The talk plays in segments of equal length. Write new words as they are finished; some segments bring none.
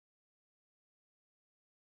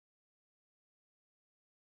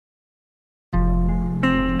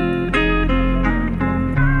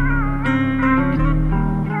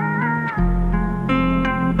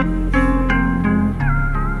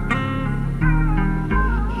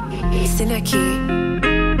Listen aquí.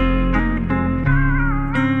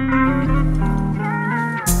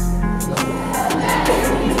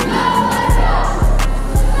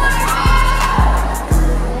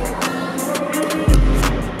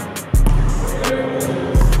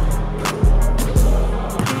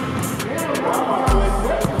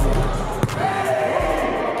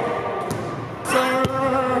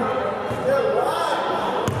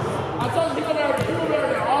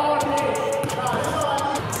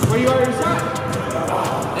 Where you already shot?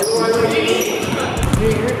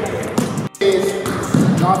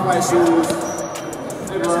 Off-white shoes.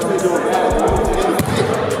 In the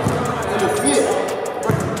fit.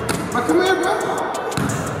 Come here, bro.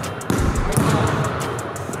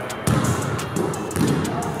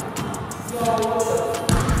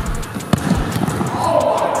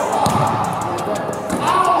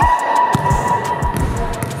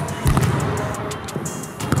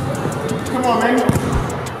 Come on, man.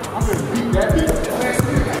 I'm gonna beat that bitch.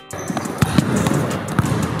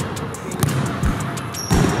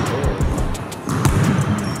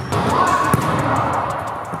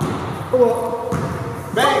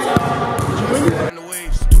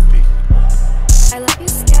 I love you,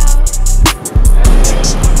 Scout.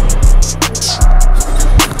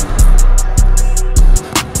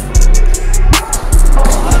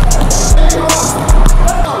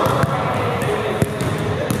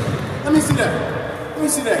 Let me see that. Let me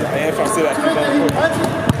see that. I am trying to see that.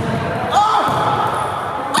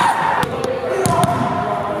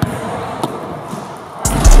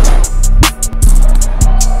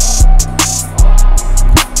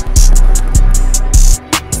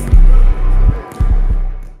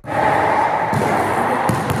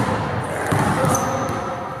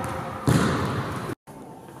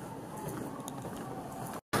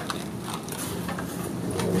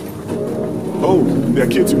 Oh, that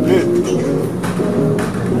kid too lit.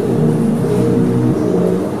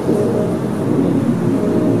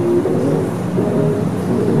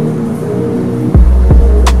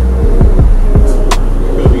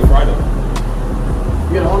 It'll be Friday.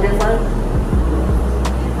 You got a home game Friday?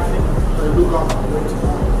 Luke off.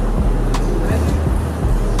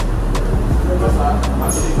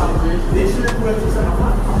 This year, whoever said I'm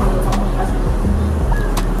not going to talk about basketball.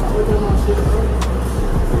 We're doing all shit, bro.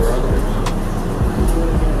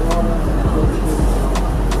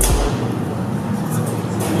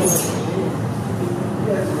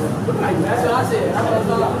 That's what I said. That's what I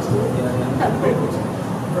thought. That's what I'm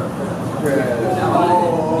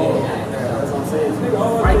saying.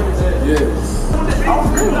 Yes.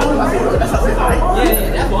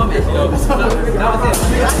 That's what I'm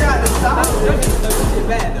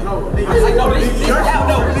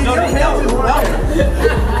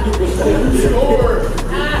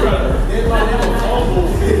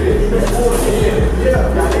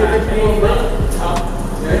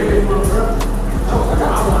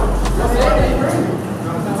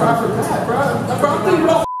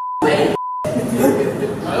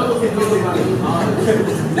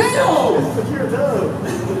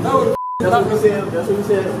asking. That's what he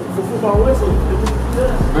said for football whistle. Man,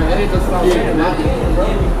 that ain't just what I'm saying. Not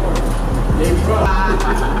bro.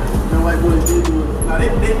 You know, like boys did do it. No, they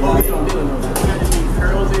both don't do it. They got these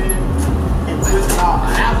curls in and twist it off.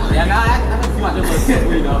 Yeah, no, I think you might just look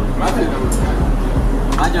simple, you know.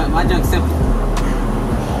 My junk simple.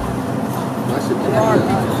 My shit be hard.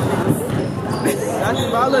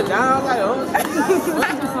 I look down, I was like, oh.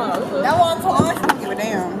 That one for us, I don't give a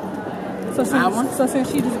damn. So since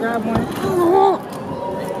she just grabbed one.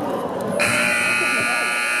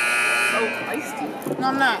 No,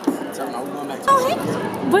 I'm not.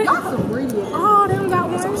 But oh, they don't got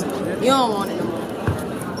one. You don't want it no more.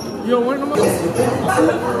 You don't want it no more?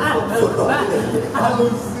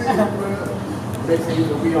 Next thing you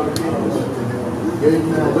know, we on the field. Yeah,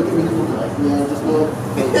 look at me. Just look.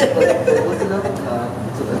 Looking up.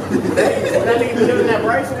 That nigga be doing that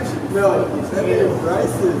Bryson and shit? No, that nigga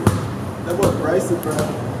Bryson. That was Bryson, bro.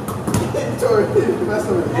 He messed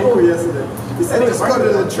up with his ankle yesterday. He said, just go to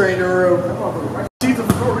the training room. She's for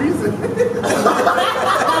no reason.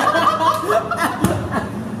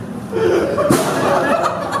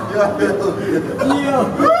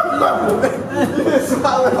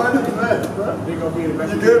 Solid 100%, bro. They gonna be the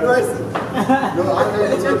best. You good, Bryson? No, I know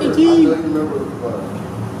you remember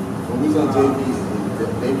when we was on JV,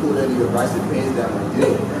 they pulled that nigga Bryson pants down like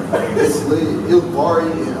this. It slid. It was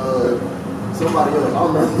Barry and somebody else. I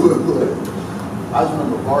don't remember who it was. I just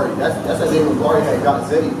remember Barry. That's that day when Barry had got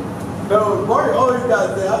Zay. No, Barry always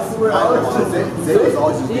got Zay. I swear. Zay was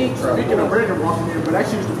always just being trouble. Speaking of Brandon walking in, but that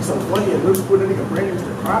shit used to be so funny. And Luke put a nigga Brandon used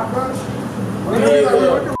to cry, bro. What the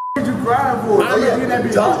f*** did you cry for? Oh, yeah. That be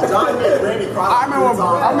John hit Randy Cross. I remember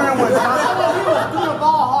when He was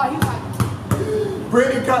ball hard. He was like,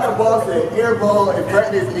 Brady caught the ball, said air ball in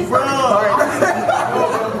practice, and he started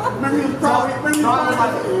remember he was probably John was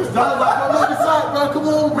like, look inside, bro, come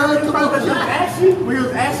on, bro, come on. he was ashy. We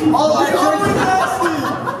was ashy. Oh, he was ashy.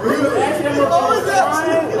 We was ashy. Always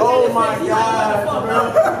ashy. Oh my God, bro.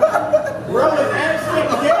 Bro was ashy.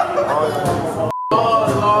 Oh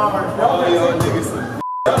Lord. All y'all niggas some.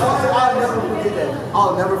 I'll never forget that.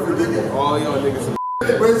 I'll never forget that. All y'all niggas some.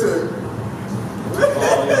 Listen.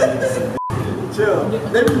 All y'all niggas some. Chill.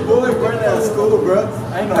 They be bullying Brandon at school, bro. I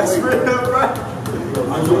ain't no way.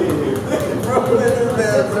 Bro, listen,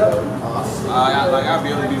 man, bro. I'll be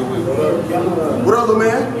able to be away, bro. What other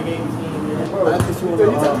man? Wait,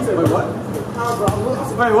 what?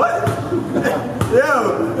 Wait, what?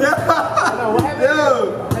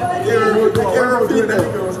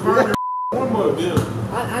 One more deal.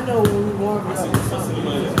 I know when we warm up.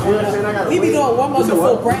 We be doing warm up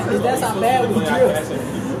before practice. That's how bad we drill.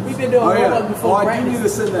 We been doing warm up before practice. I do need to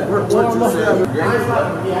send that. Warm up.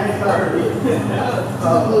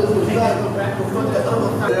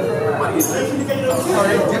 Let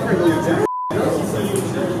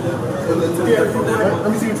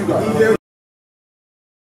me see what you got.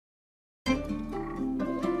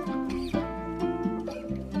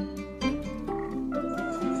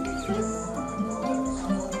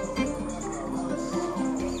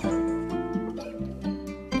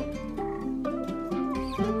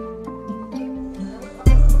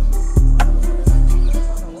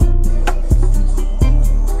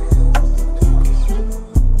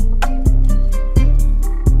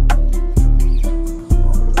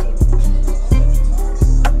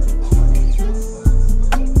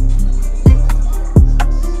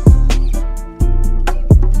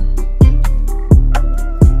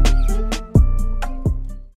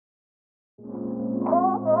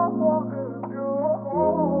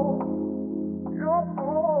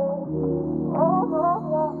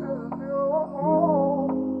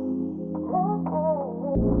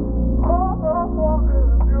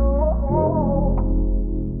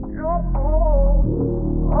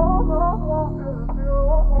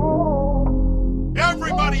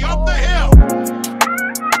 Everybody up the hill!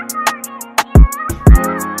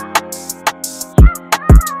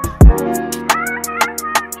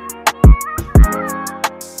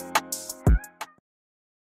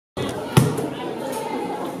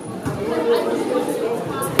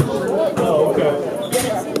 Oh, okay.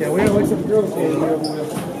 Yeah, we had like some girls here.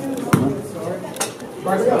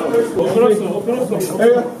 Open up some. Hey,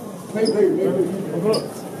 open up.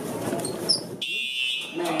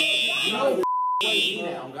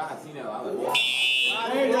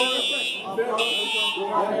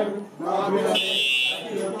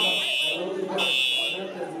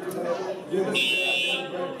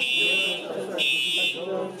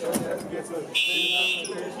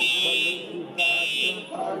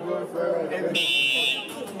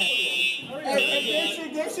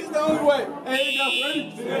 That shit's the only way. Hey, got ready.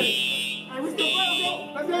 Hey, we still ready, bro.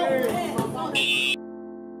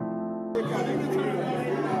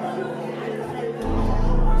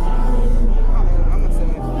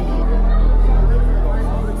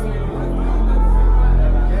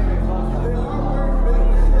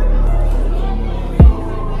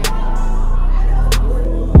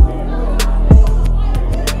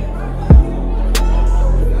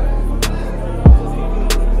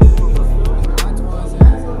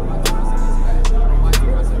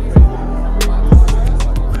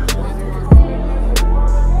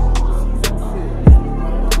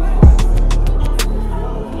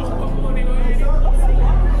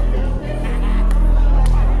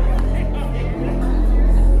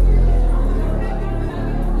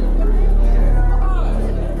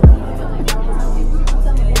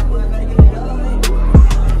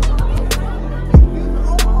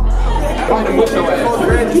 Let's go.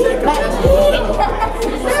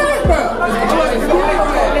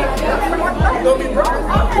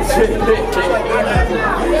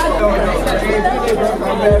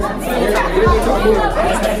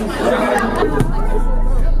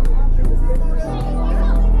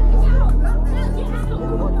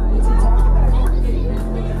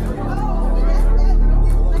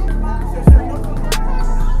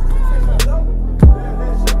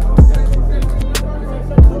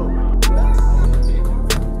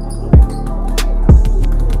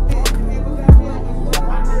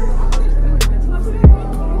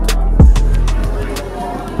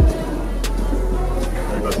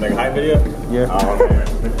 Video? Yeah. Oh, okay.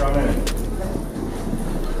 Let's run in.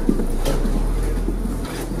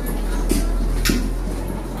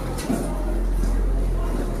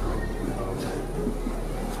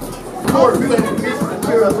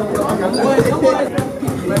 Hey, let's go.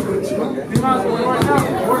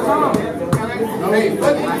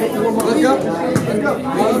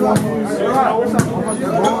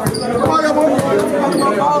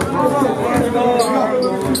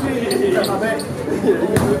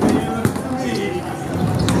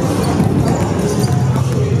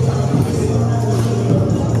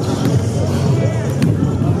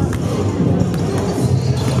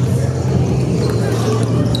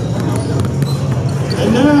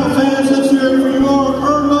 And now, fans, let's hear it for your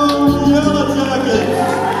Irmo Yellow Jackets.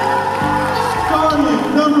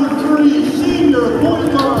 Starting number 3, senior point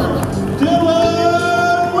guard,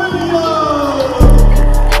 Dylan Williams.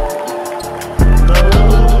 Number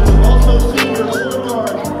 11, also senior point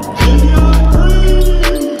guard, Javion Green.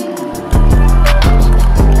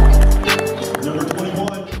 Number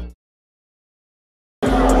 21.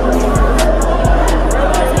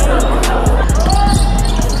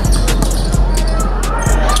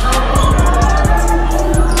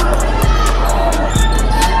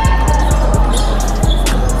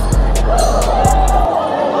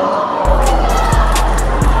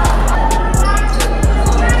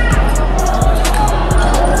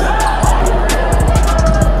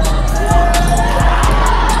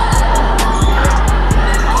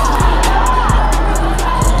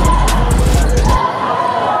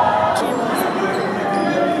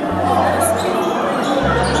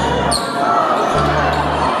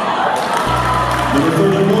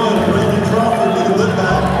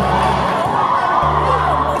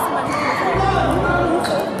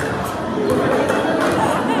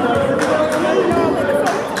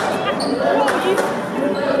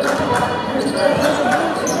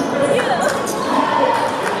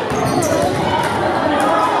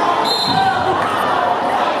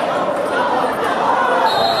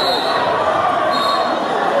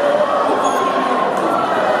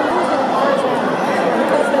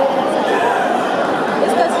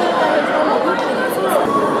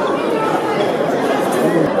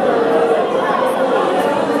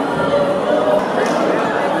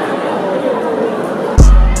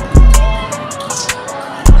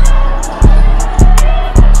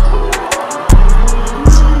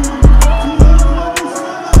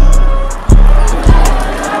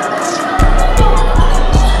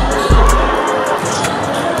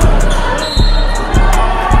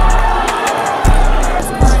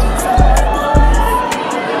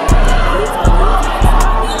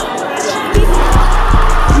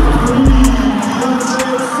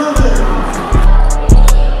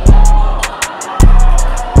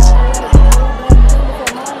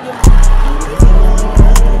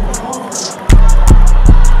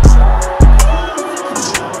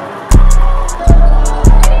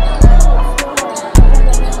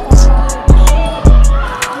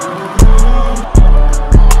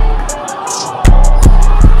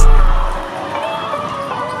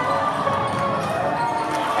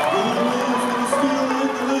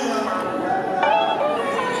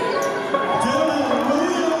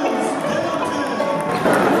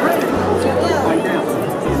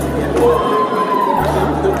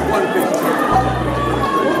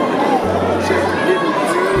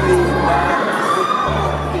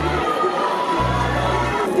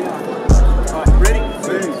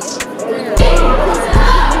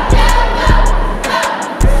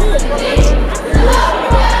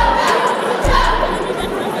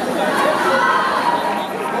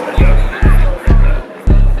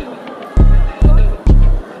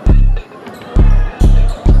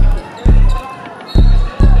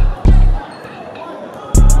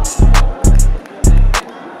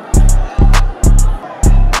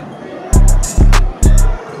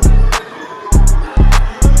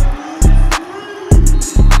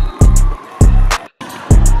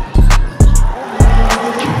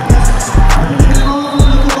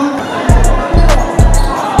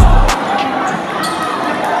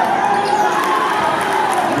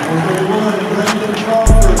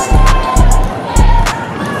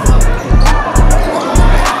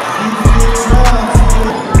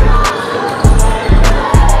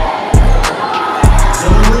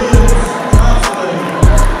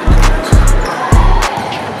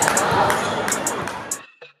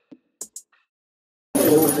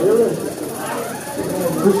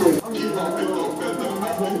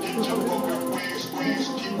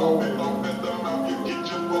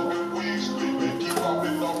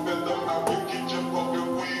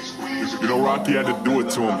 You know, Rocky had to do it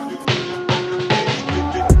to him.